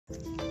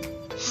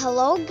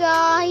Hello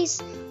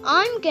guys,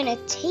 I'm gonna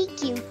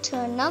take you to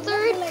another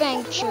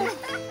adventure.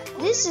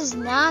 This is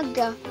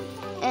Naga,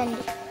 and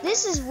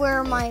this is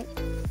where my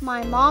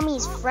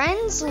mommy's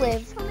friends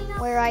live,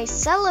 where I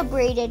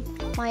celebrated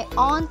my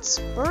aunt's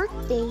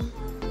birthday.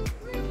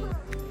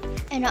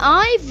 And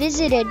I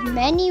visited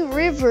many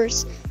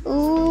rivers.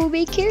 Ooh,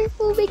 be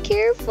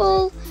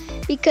careful,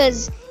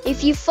 because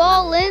if you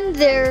fall in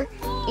there,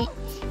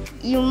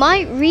 you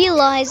might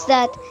realize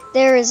that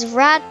there is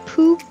rat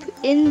poop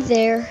in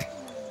there.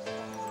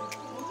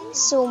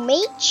 So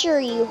make sure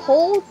you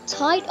hold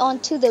tight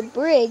onto the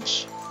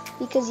bridge,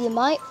 because you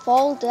might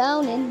fall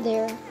down in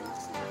there.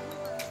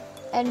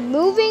 And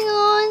moving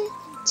on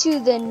to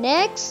the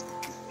next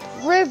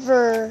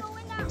river.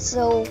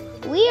 So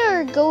we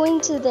are going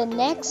to the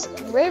next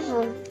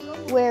river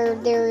where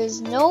there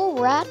is no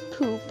rat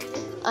poop.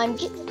 I'm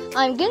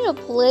gonna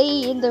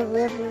play in the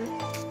river.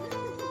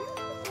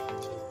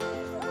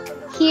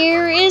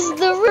 Here is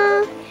the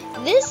river.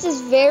 This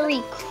is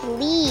very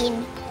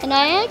clean, and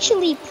I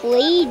actually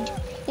played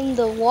in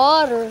the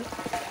water,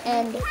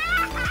 and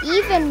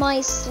even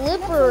my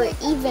slipper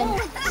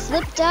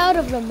slipped out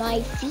of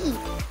my feet.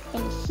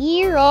 And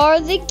here are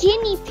the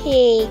guinea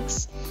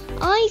pigs.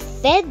 I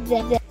fed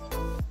them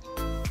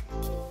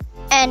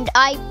and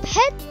I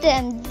pet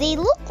them. They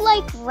look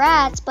like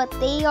rats, but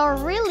they are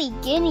really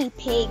guinea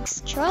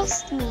pigs,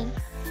 trust me.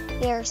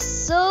 They are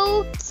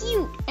so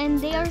cute and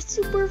they are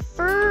super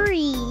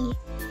furry.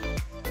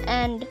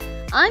 And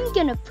I'm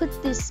gonna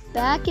put this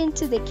back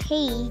into the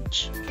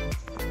cage.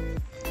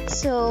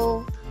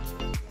 So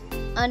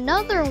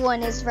another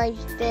one is right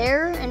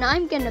there, and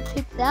I'm gonna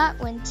pick that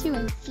one too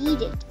and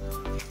feed it.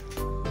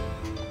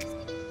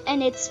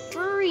 And its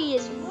furry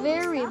is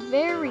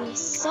very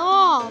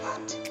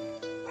soft.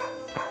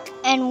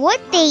 And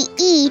what they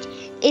eat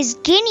is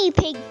guinea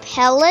pig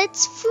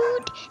pellets,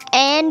 food,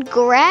 and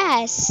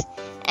grass.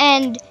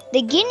 And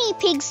the guinea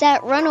pigs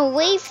that run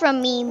away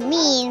from me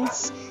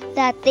means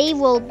that they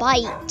will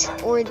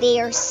bite, or they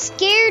are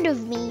scared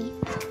of me.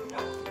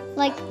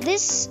 Like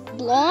this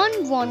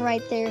blonde one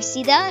right there.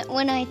 See that?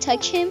 When I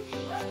touch him,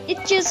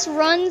 it just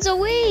runs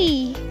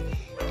away.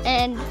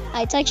 And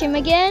I touch him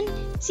again,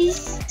 he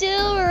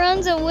still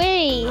runs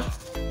away.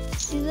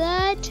 See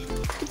that?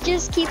 It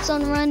just keeps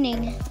on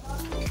running.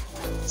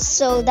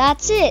 So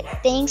that's it.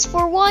 Thanks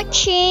for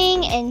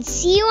watching, and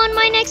see you on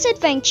my next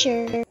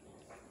adventure.